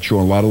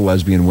bisexual, a lot of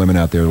lesbian women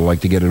out there who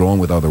like to get it on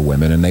with other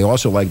women, and they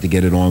also like to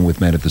get it on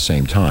with men at the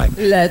same time.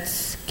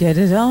 Let's get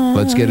it on.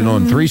 Let's get it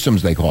on.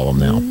 Threesomes, they call them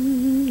now.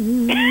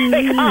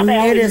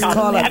 It is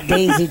called a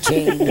daisy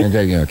chain.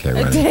 Okay,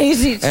 right.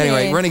 Daisy chain.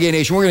 Anyway, Renegade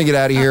Nation, we're going to get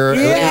out of here.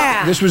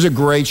 This was a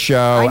great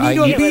show.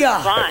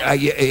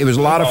 It was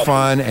a lot of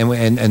fun,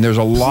 and there's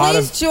a lot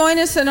Please join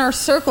us in our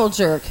circle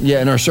jerk.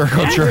 Yeah, in our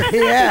circle jerk.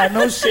 Yeah,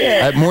 no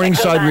shit. At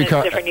Morningside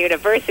Recovery. Different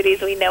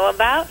universities we know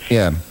about.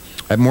 Yeah.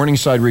 At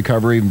Morningside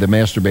Recovery, the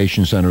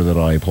masturbation center that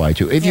I apply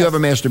to. If you have a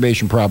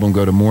masturbation problem,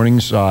 go to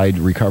Morningside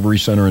Recovery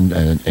Center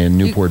in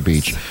Newport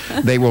Beach.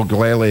 They will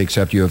gladly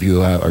accept you if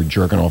you are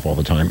jerking off all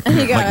the time.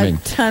 You got a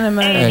ton of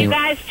money. And you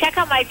guys, check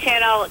out my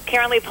channel,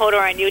 Karen Lee Potter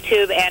on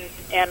YouTube and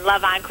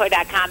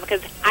loveencore.com,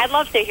 because I'd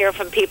love to hear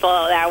from people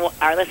that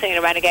are listening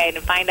to Renegade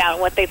and find out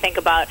what they think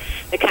about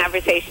the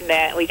conversation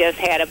that we just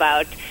had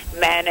about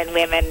men and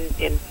women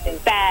in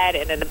bed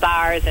and in the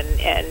bars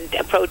and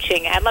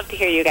approaching. I'd love to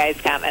hear you guys'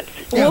 comments.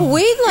 Well,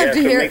 we'd love to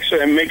hear. Make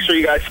sure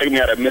you guys check me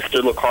out at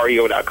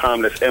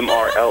MrLucario.com. That's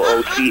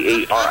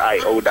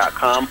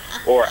MrLocario.com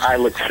or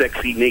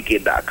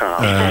ILookSexyNaked.com.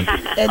 I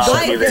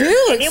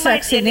do look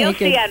sexy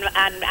naked. You'll see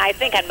I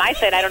think on my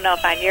side, I don't know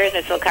if on yours,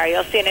 Mr. Lucario,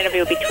 you'll see an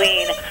interview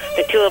between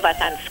the two of us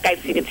on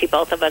Skype, so you can see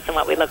both of us and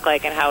what we look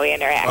like and how we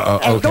interact.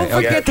 And don't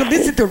forget to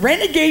listen to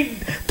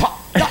Renegade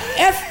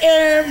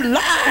FM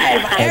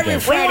live every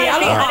Friday. We want to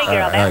see Honey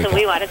Girl. That's what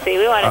we want to see.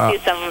 We want to see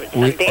some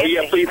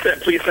dancing.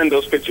 Please send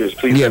those pictures.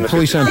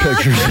 Please send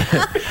pictures.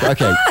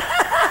 Okay.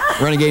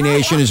 Renegade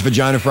Nation is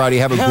Vagina Friday.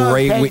 Have a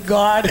great week.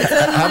 God.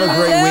 Have a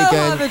great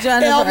weekend.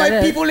 All my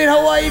people in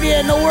Hawaii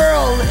and the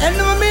world and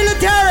the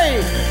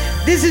military.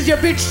 This is your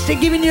bitch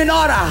giving you an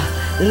order.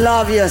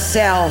 Love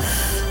yourself.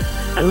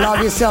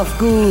 Love yourself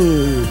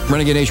good.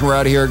 Renegade Nation, we're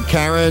out of here.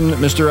 Karen,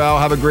 Mr. Al,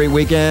 have a great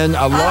weekend.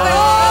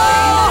 Aloha.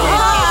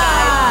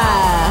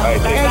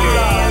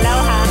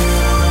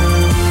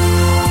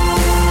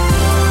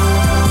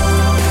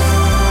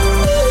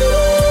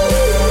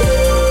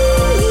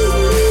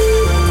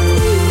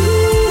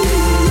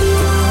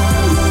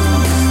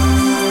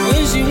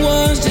 When she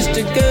was just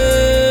a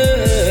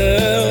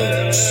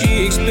girl,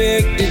 she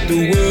expected the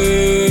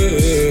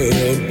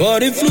world,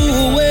 but it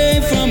flew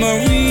away from her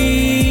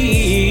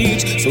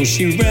reach. So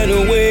she ran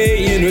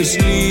away in her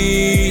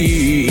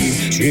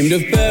sleep, dreamed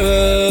of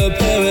para